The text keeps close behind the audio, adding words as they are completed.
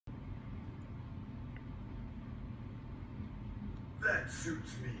That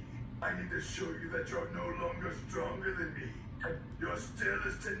suits me. I need to show you that you're no longer stronger than me. You're still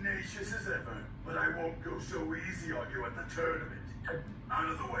as tenacious as ever, but I won't go so easy on you at the tournament. Out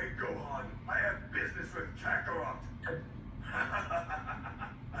of the way, Gohan. I have business with Kakarot.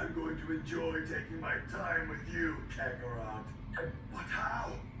 I'm going to enjoy taking my time with you, Kakarot. But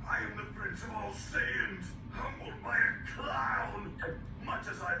how? I am the Prince of all Saiyans, humbled by a clown. Much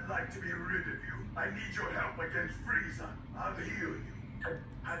as I'd like to be rid of you, I need your help against Frieza. I'll heal you.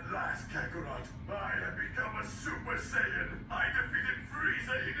 At last, Kakarot, I have become a Super Saiyan. I defeated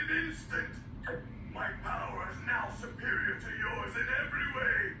Frieza in an instant. My power is now superior to yours in every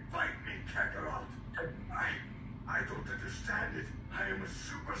way. Fight me, Kakarot. I don't understand it. I am a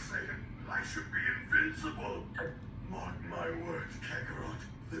Super Saiyan. I should be invincible. Mark my words, Kakarot.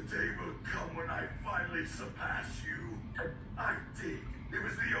 The day will come when I finally surpass you. I did. It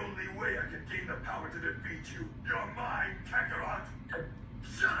was the only way I could gain the power to defeat you. You're mine, Kakarot.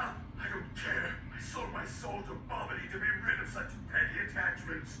 Shut up! I don't care. I sold my soul to Bobbity to be rid of such petty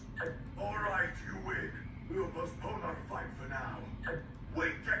attachments. All right, you win. We'll postpone our fight for now.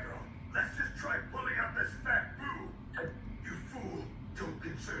 Wait, Kakarot. Let's just try pulling out this fat boo. You fool. Don't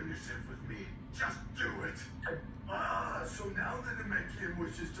concern yourself with me. Just do it. So now the Namekian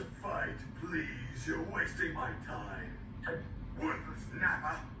wishes to fight. Please, you're wasting my time. Worthless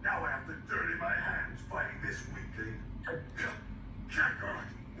Nappa. Now I have to dirty my hands fighting this weakling. Kakarot,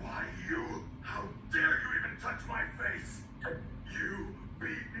 why you? How dare you even touch my face? You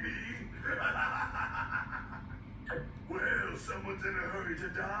beat me? Well, someone's in a hurry to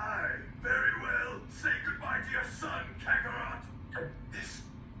die. Very well. Say goodbye to your son, Kakarot. This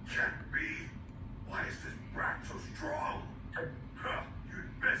can't be. Why is this brat so strong?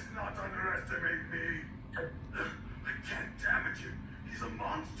 You'd best not underestimate me. I can't damage him. He's a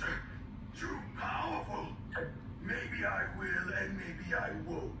monster. Too powerful. Maybe I will, and maybe I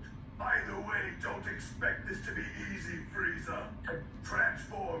won't. Either way, don't expect this to be easy, Frieza.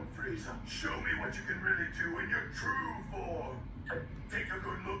 Transform, Frieza. Show me what you can really do in your true form. Take a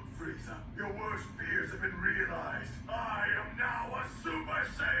good look, Frieza. Your worst fears have been realized. I am now a Super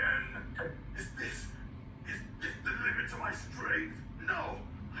Saiyan! Is this the limit to my strength? No!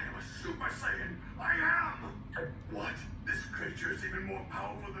 I am a Super Saiyan! I am! What? This creature is even more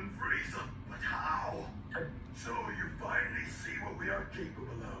powerful than Frieza. But how? So you finally see what we are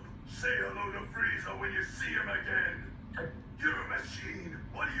capable of. Say hello to Frieza when you see him again. You're a machine.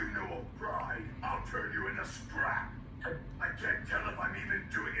 What do you know of pride? I'll turn you into scrap. I can't tell if I'm even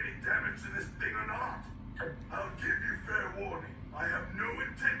doing any damage to this thing or not. I'll give you fair warning. I have no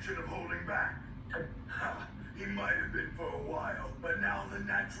intention of holding back. He might have been for a while, but now the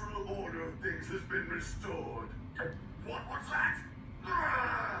natural order of things has been restored. What was that?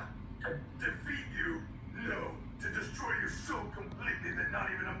 Defeat you? No. To destroy you so completely that not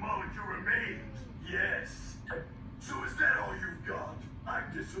even a molecule remains. Yes. So is that all you've got? I'm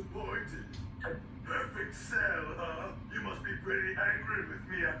disappointed. Perfect cell, huh? You must be pretty angry with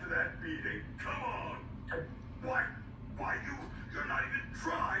me after that beating. Come on. Why you're not even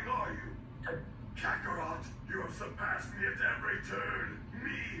trying, are you? Kakarot, you have surpassed me at every turn.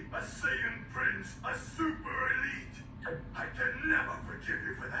 Me, a Saiyan Prince, a super elite. I can never forgive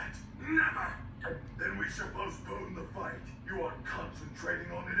you for that. Never. Then we shall postpone the fight. You are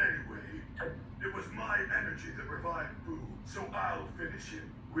concentrating on it anyway. It was my energy that revived Boo, so I'll finish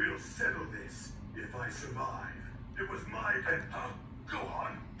him. We'll settle this if I survive. It was my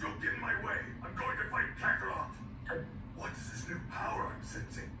Gohan, don't get in my way. I'm going to fight Kakarot. What is this new power I'm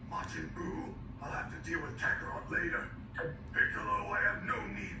sensing? Majin Buu? I'll have to deal with Kakarot later. Piccolo, I have no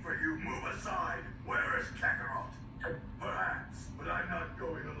need for you. Move aside. Where is Kakarot? Perhaps, but I'm not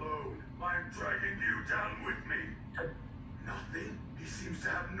going alone. I'm dragging you down with me. Nothing? He seems to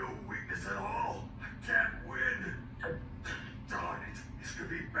have no weakness at all. I can't win. Darn it. This could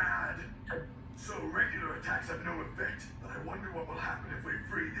be bad. So regular attacks have no effect, but I wonder what will happen if we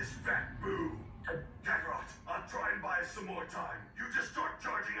free this fat Boo. Kakarot, I'll try and buy us some more time. You just start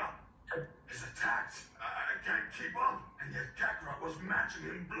charging up. His attacks, I can't keep up. And yet Kakarot was matching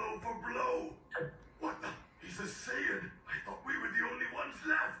him blow for blow. What the? He's a Saiyan. I thought we were the only ones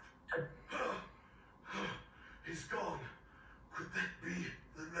left. He's gone. Could that be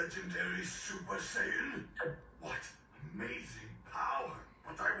the legendary Super Saiyan? What amazing power.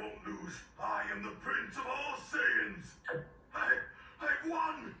 But I won't lose. I am the Prince of all Saiyans. I've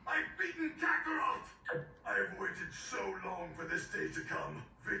won. I've beaten Kakarot. I've waited so long for this day to come.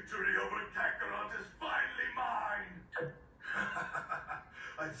 Victory over Kakarot is finally mine.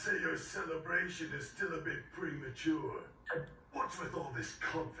 I'd say your celebration is still a bit premature. What's with all this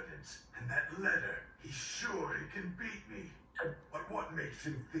confidence? And that letter? He's sure he can beat me. What What makes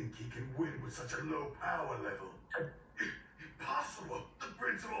him think he can win with such a low power level? Impossible! The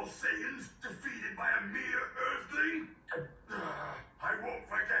Prince of all Saiyans defeated by a mere Earthling? I won't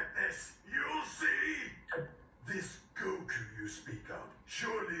forget this. You'll see! This Goku you speak of,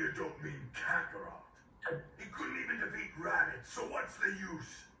 surely you don't mean Kakarot. He couldn't even defeat Raditz, so what's the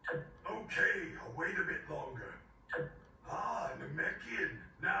use? Okay, I'll wait a bit longer. Ah, Namekian.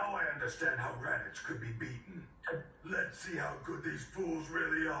 Now I understand how Raditz could be beaten. Let's see how good these fools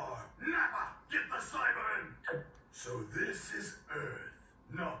really are. Nappa, get the Cyberman! So this is Earth.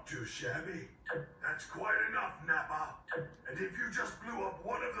 Not too shabby. That's quite enough, Nappa. And if you just blew up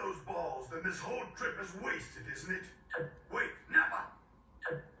one of those balls, then this whole trip is wasted, isn't it? Wait, Nappa!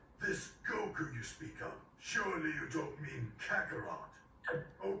 This Goku you speak of, surely you don't mean Kakarot.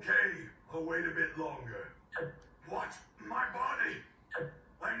 Okay, I'll wait a bit longer. What? My body?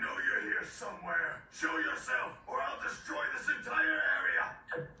 I know you're here somewhere. Show yourself, or I'll destroy this entire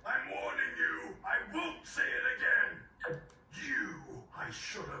area. I'm warning you, I won't say it again. You, I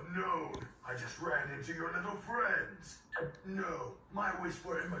should have known. I just ran into your little friends. No, my wish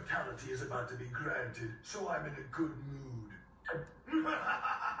for immortality is about to be granted, so I'm in a good mood.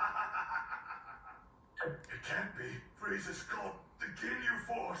 It can't be. Frieza's called the Ginyu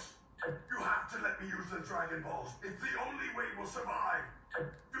Force. You have to let me use the Dragon Balls. It's the only way we'll survive.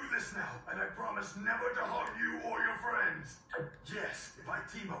 Do this now, and I promise never to harm you or your friends. Yes, if I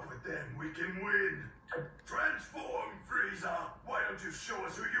team up with them, we can win. Transform, Frieza! Why don't you show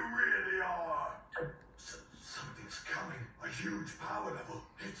us who you really are? Something's coming. A huge power level.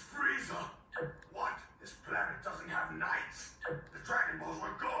 It's Frieza. What? This planet doesn't have knights. The Dragon Balls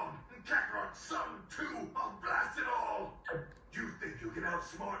are gone. And Kakarot's son, too. I'll blast it all. You think you can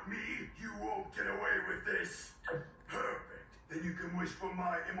outsmart me? You won't get away with this. Perfect. Then you can wish for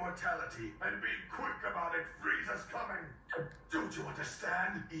my immortality and be quick about it. Frieza's coming. Don't you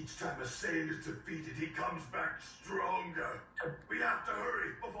understand? Each time a Saiyan is defeated, he comes back stronger. We have to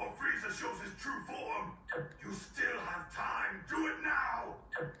hurry before Frieza shows his true form. You still have time. Do it now.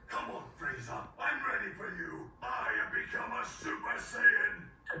 Come on, Frieza. I'm ready for you. I have become a Super Saiyan.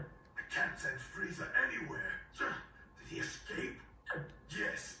 I can't sense Frieza anywhere. Did he escape?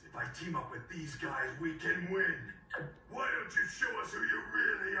 Yes, if I team up with these guys, we can win. Why don't you show us who you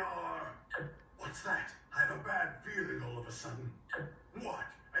really are? What's that? I have a bad feeling all of a sudden. What?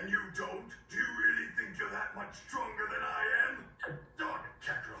 And you don't? Do you really think you're that much stronger than I am? Darn it,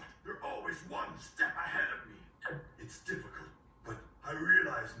 Kakarot. You're always one step ahead of me. It's difficult, but I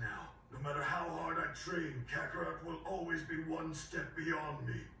realize now, no matter how hard I train, Kakarot will always be one step beyond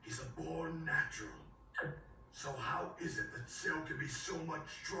me. He's a born natural. So how is it that Cell can be so much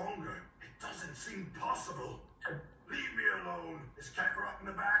stronger? It doesn't seem possible. Leave me alone. Is Kakarot in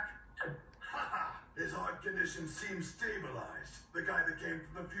the back? Haha! His heart condition seems stabilized. The guy that came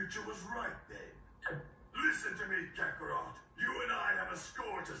from the future was right then. Listen to me, Kakarot. You and I have a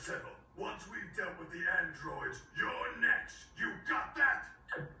score to settle. Once we've dealt with the androids, you're next. You got that?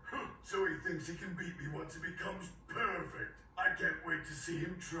 So he thinks he can beat me once he becomes perfect. I can't wait to see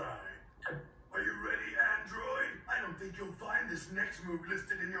him try. Are you ready, android? I don't think you'll find this next move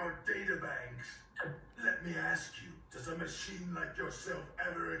listed in your databanks. Let me ask you, does a machine like yourself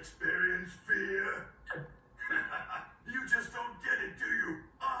ever experience fear? You just don't get it, do you?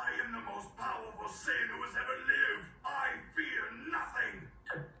 I am the most powerful Saiyan who has ever lived. I fear nothing.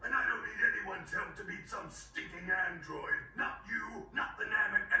 And I don't need anyone's help to beat some stinking android. Not you, not the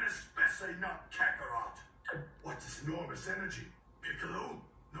Namek, and especially not Kakarot. What's this enormous energy? Piccolo?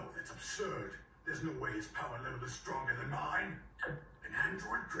 No, that's absurd. There's no way his power level is stronger than mine. An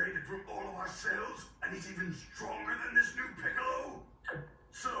android created from all of our cells, and he's even stronger than this new Piccolo?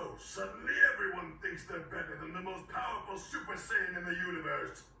 So, suddenly everyone thinks they're better than the most powerful Super Saiyan in the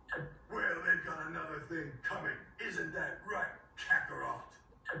universe. Well, they've got another thing coming. Isn't that right, Kakarot?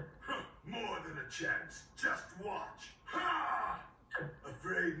 More than a chance. Just watch. Ha!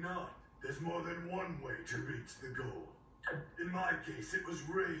 Afraid not. There's more than one way to reach the goal. In my case, it was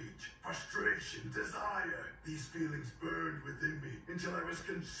rage, frustration, desire. These feelings burned within me until I was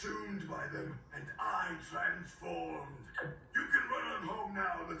consumed by them, and I transformed. You can run on home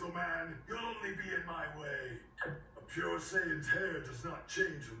now, little man. You'll only be in my way. A pure Saiyan's hair does not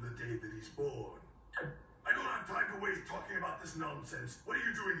change from the day that he's born. I don't have time to waste talking about this nonsense. What are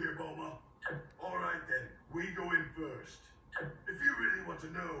you doing here, Bulma? All right, then. We go in first. If you really want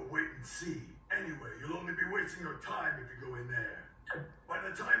to know, wait and see. Anyway, you'll only be wasting your time if you go in there. By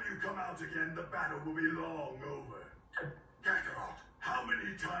the time you come out again, the battle will be long over. Kakarot, how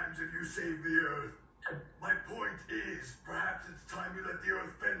many times have you saved the Earth? My point is, perhaps it's time you let the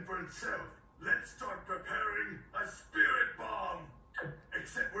Earth fend for itself. Let's start preparing a spirit bomb.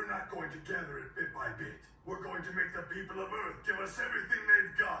 Except we're not going to gather it bit by bit. We're going to make the people of Earth give us everything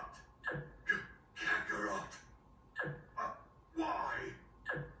they've got. Kakarot! Why?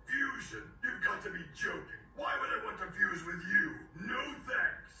 Fusion? You've got to be joking. Why would I want to fuse with you? No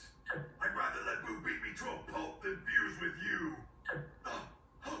thanks. I'd rather let Boo beat me to a pulp than fuse with you.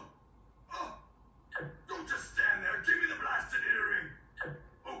 Don't just stand there. Give me the blasted earring.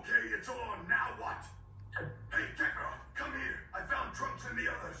 Okay, it's on. Now what? Hey, Kakarot, come here. I found Trunks and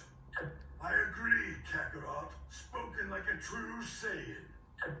the others. I agree, Kakarot. Spoken like a true Saiyan.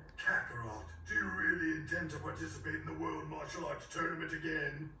 Kakarot, do you really intend to participate in the World Martial Arts Tournament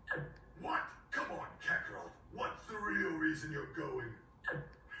again? What? Come on, Kakarot. What's the real reason you're going?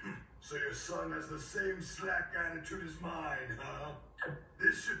 So your son has the same slack attitude as mine, huh?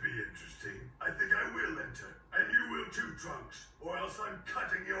 This should be interesting. I think I will enter. And you will too, Trunks. Or else I'm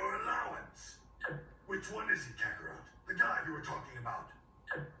cutting your allowance. Which one is he, Kakarot? The guy you were talking about.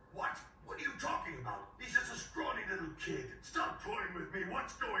 What? What are you talking about? He's just a scrawny little kid. Stop toying with me.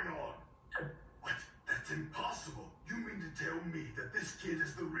 What's going on? What? That's impossible. You mean to tell me that this kid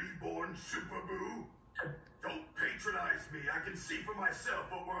is the reborn Super Boo? Don't patronize me. I can see for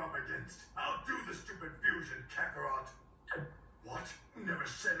myself what we're up against. I'll do the stupid fusion, Kakarot. What? You never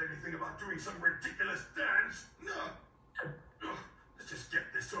said anything about doing some ridiculous dance. No. Let's just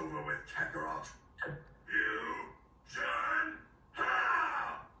get this over with, Kakarot. Fusion!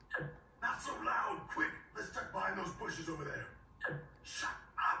 Ha! Not so loud. Quick, let's duck behind those bushes over there. Shut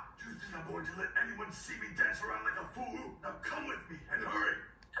up. Do you think I'm going to let anyone see me dance around like a fool? Now come with me and hurry.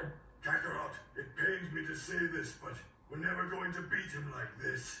 Kakarot, it pains me to say this, but we're never going to beat him like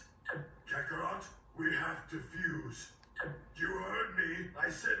this. Kakarot, we have to fuse. You heard me. I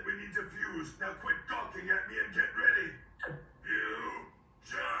said we need to fuse. Now quit gawking at me and get ready.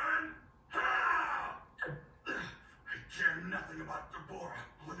 Fusion! Ha! I care nothing about Deborah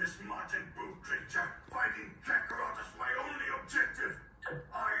or this Majin Buu creature. Fighting Kakarot is my only objective.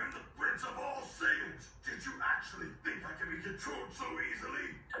 I am the Prince of all Saiyans. Did you actually think I can be controlled so easily?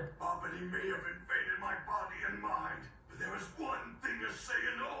 Babidi may have invaded my body and mind, but there is one thing a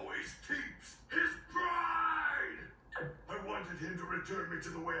Saiyan always keeps: his pride! I wanted him to return me to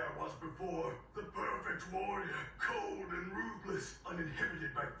the way I was before. The perfect warrior, cold and ruthless,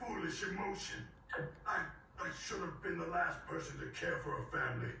 uninhibited by foolish emotion. I should have been the last person to care for a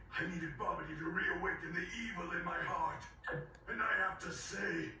family. I needed Babidi to reawaken the evil in my heart. And I have to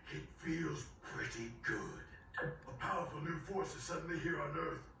say, it feels pretty good. A powerful new force is suddenly here on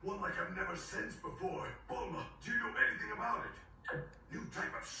Earth. One like I've never sensed before. Bulma, do you know anything about it? New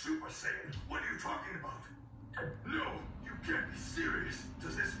type of Super Saiyan? What are you talking about? No, you can't be serious.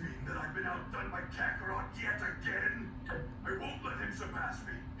 Does this mean that I've been outdone by Kakarot yet again? I won't let him surpass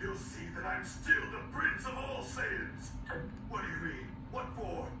me. He'll see that I'm still the Prince of all Saiyans. What do you mean? What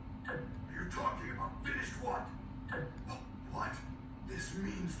for? Are you talking about finished what? What? This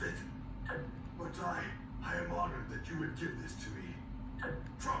means that... But I am honored that you would give this to me.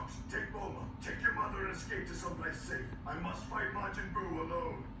 Trunks, take Bulma. Take your mother and escape to someplace safe. I must fight Majin Buu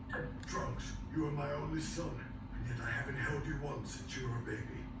alone. Trunks, you are my only son, and yet I haven't held you once since you were a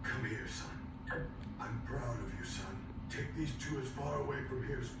baby. Come here, son. I'm proud of you, son. Take these two as far away from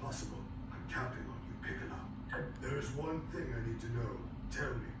here as possible. I'm counting on you, Piccolo. There is one thing I need to know.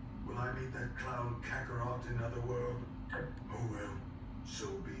 Tell me, will I meet that clown Kakarot in Otherworld? Oh well, so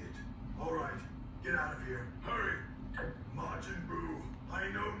be it. All right, get out of here. Hurry! Majin Buu, I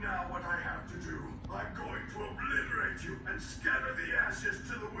know now what I have to do. I'm going to obliterate you and scatter the ashes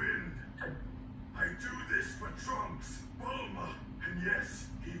to the wind. I do this for Trunks, Bulma, and yes,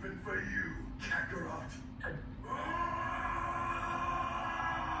 even for you, Kakarot.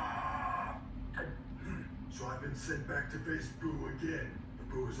 So I've been sent back to face Buu again.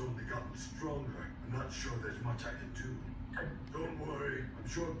 The Buu has only gotten stronger. I'm not sure there's much I can do. Don't worry, I'm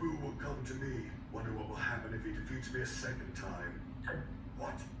sure Buu will come to me. Wonder what will happen if he defeats me a second time.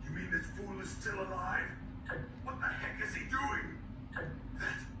 What? You mean this fool is still alive? What the heck is he doing?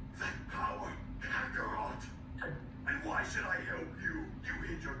 That power, Kakarot. And why should I help you? You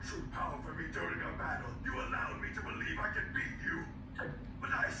hid your true power from me during our battle. You allowed me to believe I could beat you.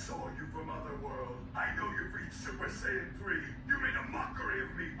 But I saw you from Otherworld. I know you've reached Super Saiyan 3. You made a mockery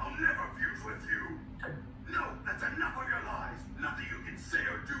of me. I'll never fuse with you. No, that's enough of your lies. Nothing you can say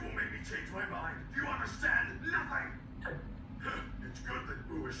or do will make me change my mind. Do you understand? Nothing. It's good that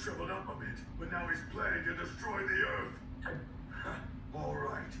Buu has shriveled up a bit, but now he's planning to destroy the Earth. All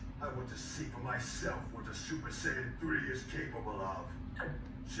right, I want to see for myself what a Super Saiyan 3 is capable of.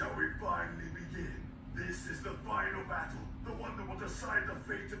 Shall we finally begin? This is the final battle, the one that will decide the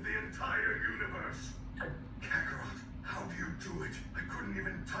fate of the entire universe. Kakarot, How do you do it? I couldn't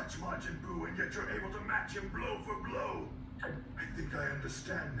even touch Majin Buu, and yet you're able to match him blow for blow. I think I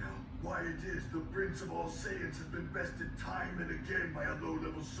understand now why it is the Prince of all Saiyans has been bested time and again by a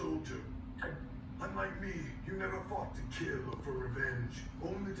low-level soldier. Unlike me, you never fought to kill or for revenge,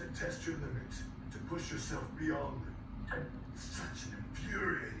 only to test your limits, to push yourself beyond them. Such an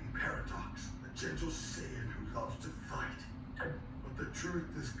infuriating paradox, a gentle Saiyan who loves to fight. But the truth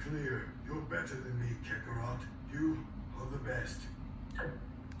is clear. You're better than me, Kakarot. You are the best.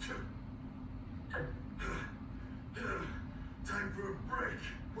 Time for a break.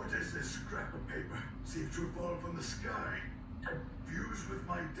 What is this scrap of paper? Seems to have fallen from the sky. Fuse with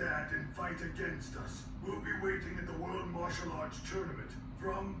my dad and fight against us. We'll be waiting at the World Martial Arts Tournament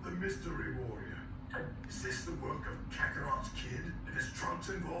from the Mystery Warrior. Is this the work of Kakarot's kid? And is Trunks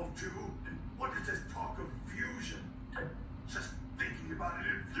involved too? And what is this talk of fusion? Just thinking about it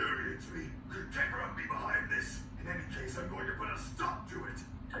infuriates me. Could Kakarot be behind this? In any case, I'm going to put a stop to it.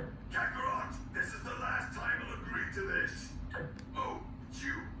 Kakarot, this is the last time I'll agree to this. Oh, it's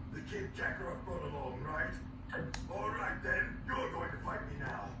you, the kid Kakarot brought along, right? All right then, you're going to fight me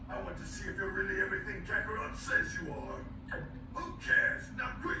now. I want to see if you're really everything Kakarot says you are. Who cares?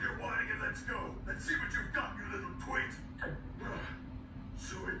 Now quit your whining and let's go. Let's see what you've got, you little twit.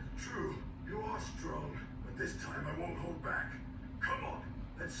 So it's true. You are strong, but this time I won't hold back. Come on,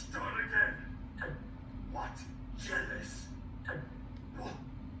 let's start again. What? Jealous?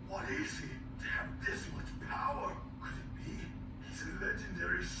 What is he? To have this much power? Could it be? He's a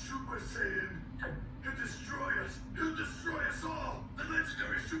legendary Super Saiyan. He'll destroy us. He'll destroy us all. The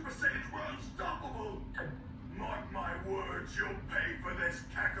legendary Super Saiyans were unstoppable. Mark my words, you'll pay for this,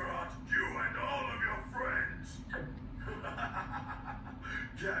 Kakarot. You and all of your friends.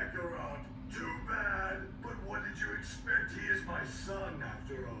 Kakarot, too bad. But what did you expect? He is my son,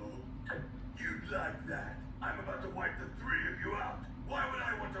 after all. You'd like that. I'm about to wipe the three of you out. Why would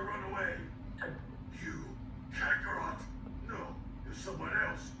I want to run away? You, Kakarot? No, you're someone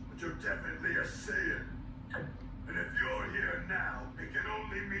else, but you're definitely a Saiyan. And if you're here now, it can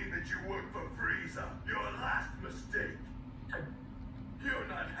only mean that you work for Frieza, your last mistake. You're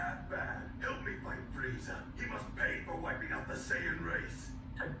not half bad. Help me fight Frieza. He must pay for wiping out the Saiyan race.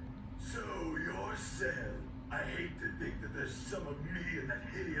 So, you're Cell. I hate to think that there's some of me in that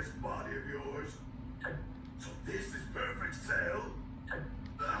hideous body of yours. So this is perfect, Cell.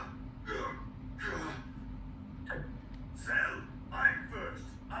 Cell, I'm first.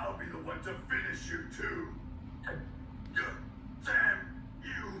 I'll be the one to finish you, too. Damn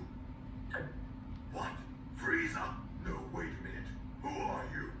you. What? Frieza? No, wait a minute. Who are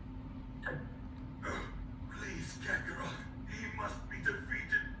you? Please, Kakarot. He must be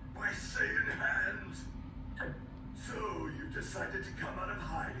defeated by Saiyan hands. So, you decided to come out of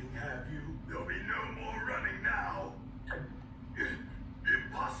hiding, have you? There'll be no more running now.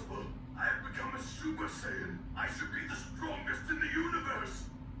 Impossible. I have become a Super Saiyan. I should be the strongest in the universe.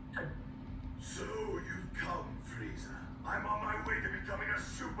 So, you've come, Frieza. I'm on my way to becoming a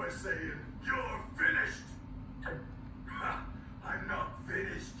Super Saiyan. You're finished. I'm not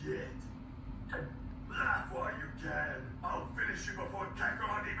finished yet. Laugh while you can. I'll finish you before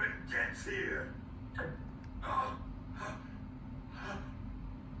Kakarot even gets here.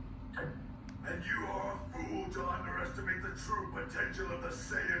 And you are a fool to underestimate the true potential of the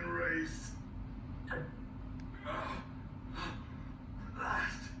Saiyan race.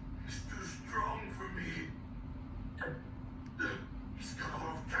 Blast! He's too strong for me. He's got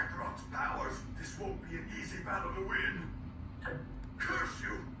all of Kakarot's powers. This won't be an easy battle to win. Curse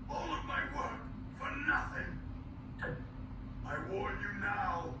you! All of my work for nothing. I warn you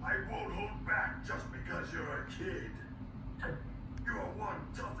now, I won't hold back just because you're a kid. You are one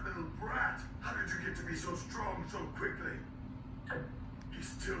tough little brat. How did you get to be so strong so quickly? He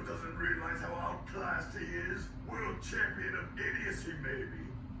still doesn't realize how outclassed he is. World champion of idiocy, maybe.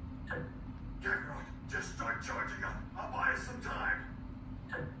 Kakarot, just start charging up. I'll buy us some time.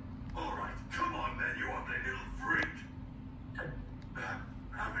 All right, come on then, you ugly little freak.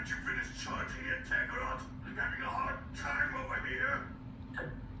 Haven't you finished charging yet, Kakarot? I'm having a hard time over here.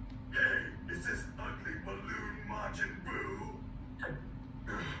 Hey, is this ugly balloon Majin Buu?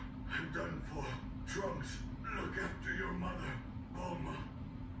 I'm done for. Trunks, look after your mother, Bulma.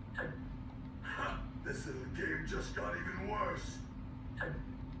 This little game just got even worse.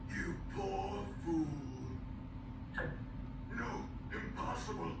 You poor fool. No,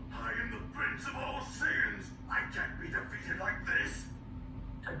 impossible. I am the Prince of all Saiyans. I can't be defeated like this.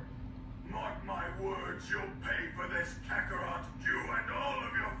 Mark my words, you'll pay for this, Kakarot. You and all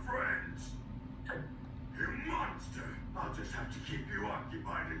of your friends. You monster. I'll just have to keep you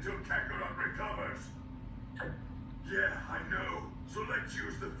occupied until Kakarot recovers. Yeah, I know. So let's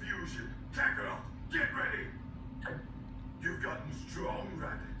use the fusion. Kakarot, get ready! You've gotten strong,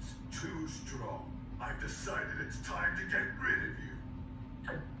 Raditz. Too strong. I've decided it's time to get rid of you.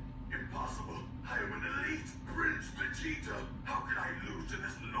 Impossible. I am an elite Prince Vegeta. How can I lose to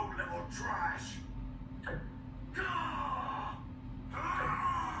this low-level trash? Ah!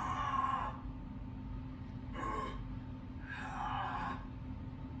 Ah! Ah!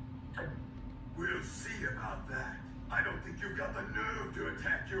 We'll see about that. I don't think you've got the nerve to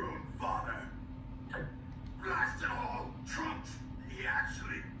attack your own father. Blast it all! Trunks! He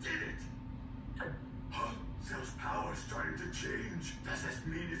actually did it! Huh? Cell's power's starting to change. Does this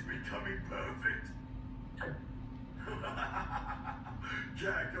mean he's becoming perfect?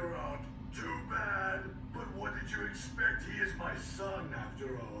 Kakarot, too bad. But what did you expect? He is my son,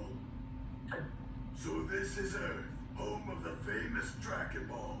 after all. So this is Earth, home of the famous Dragon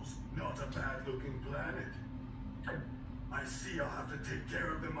Balls. Not a bad-looking planet. I see I'll have to take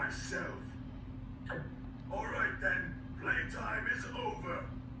care of them myself. All right then, playtime is over.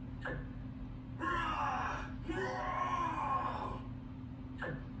 Rah! Rah!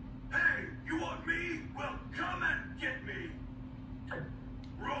 Hey, you want me? Well, come and get me.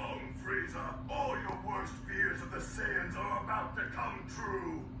 Wrong, Frieza. All your worst fears of the Saiyans are about to come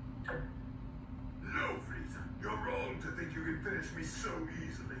true. No, Frieza, you're wrong to think you can finish me so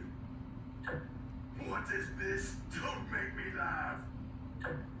easily. What is this? Don't make me laugh.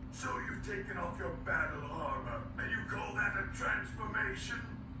 So you've taken off your battle armor, and you call that a transformation?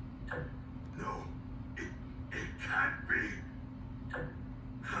 No, it can't be.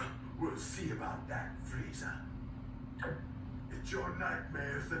 We'll see about that, Frieza. It's your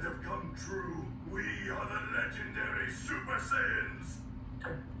nightmares that have come true. We are the legendary Super Saiyans.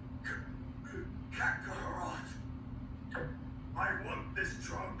 Kakarot. I want this,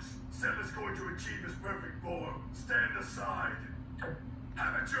 Trunks. Cell is going to achieve his perfect form. Stand aside.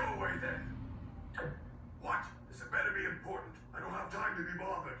 Have it your way, then. What? This had better be important. I don't have time to be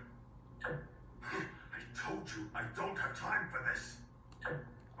bothered. I told you, I don't have time for this.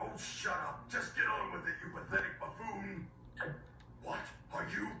 Oh, shut up. Just get on with it, you pathetic buffoon. What? Are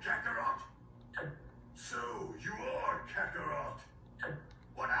you Kakarot? So, you are Kakarot.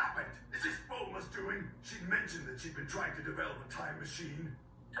 What happened? Is this Bulma's doing? She mentioned that she'd been trying to develop a time machine.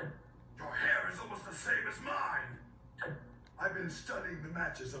 Your hair is almost the same as mine. I've been studying the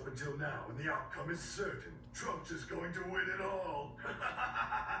matches up until now, and the outcome is certain. Trunks is going to win it all.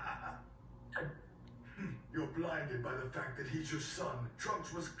 You're blinded by the fact that he's your son.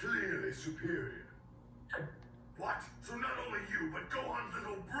 Trunks was clearly superior. What? So not only you, but Gohan's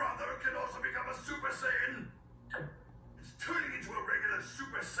little brother can also become a Super Saiyan? It's turning into a regular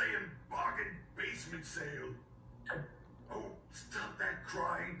Super Saiyan bargain basement sale. Oh, stop that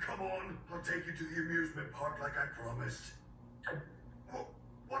crying. Come on. I'll take you to the amusement park like I promised.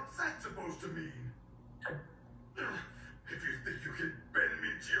 What's that supposed to mean? If you think you can bend me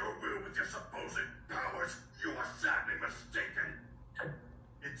to your will with your supposed powers, you are sadly mistaken.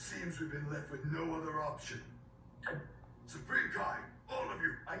 It seems we've been left with no other option. Supreme Kai, all of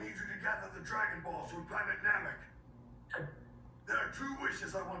you, I need you to gather the Dragon Balls from planet Namek. There are two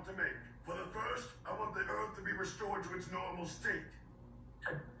wishes I want to make. For the first, I want the Earth to be restored to its normal state.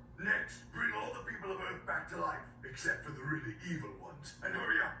 Next, bring all the people of Earth back to life, except for the really evil ones. And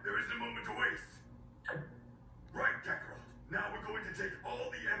hurry up, there isn't a moment to waste. Right, Kakarot. Now we're going to take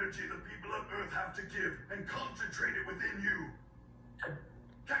all the energy the people of Earth have to give and concentrate it within you.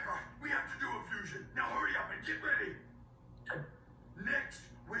 Kakarot, we have to do a fusion. Now hurry up and get ready. Next,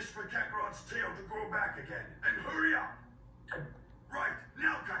 wish for Kakarot's tail to grow back again. And hurry up. Right,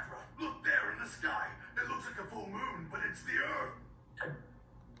 now Kakarot, look there in the sky. It looks like a full moon, but it's the Earth.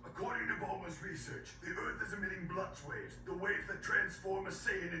 According to Bulma's research, the Earth is emitting Blutz waves, the waves that transform a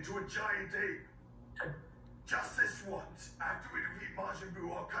Saiyan into a giant ape. Just this once. After we defeat Majin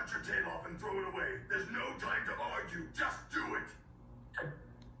Buu, I'll cut your tail off and throw it away. There's no time to argue. Just do it.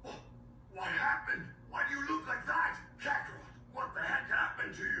 What happened? Why do you look like that? Kakarot, what the heck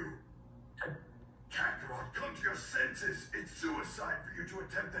happened to you? Kakarot, come to your senses. It's suicide for you to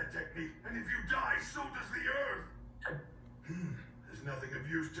attempt that technique. And if you die, so does the Earth. There's nothing of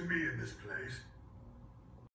use to me in this place.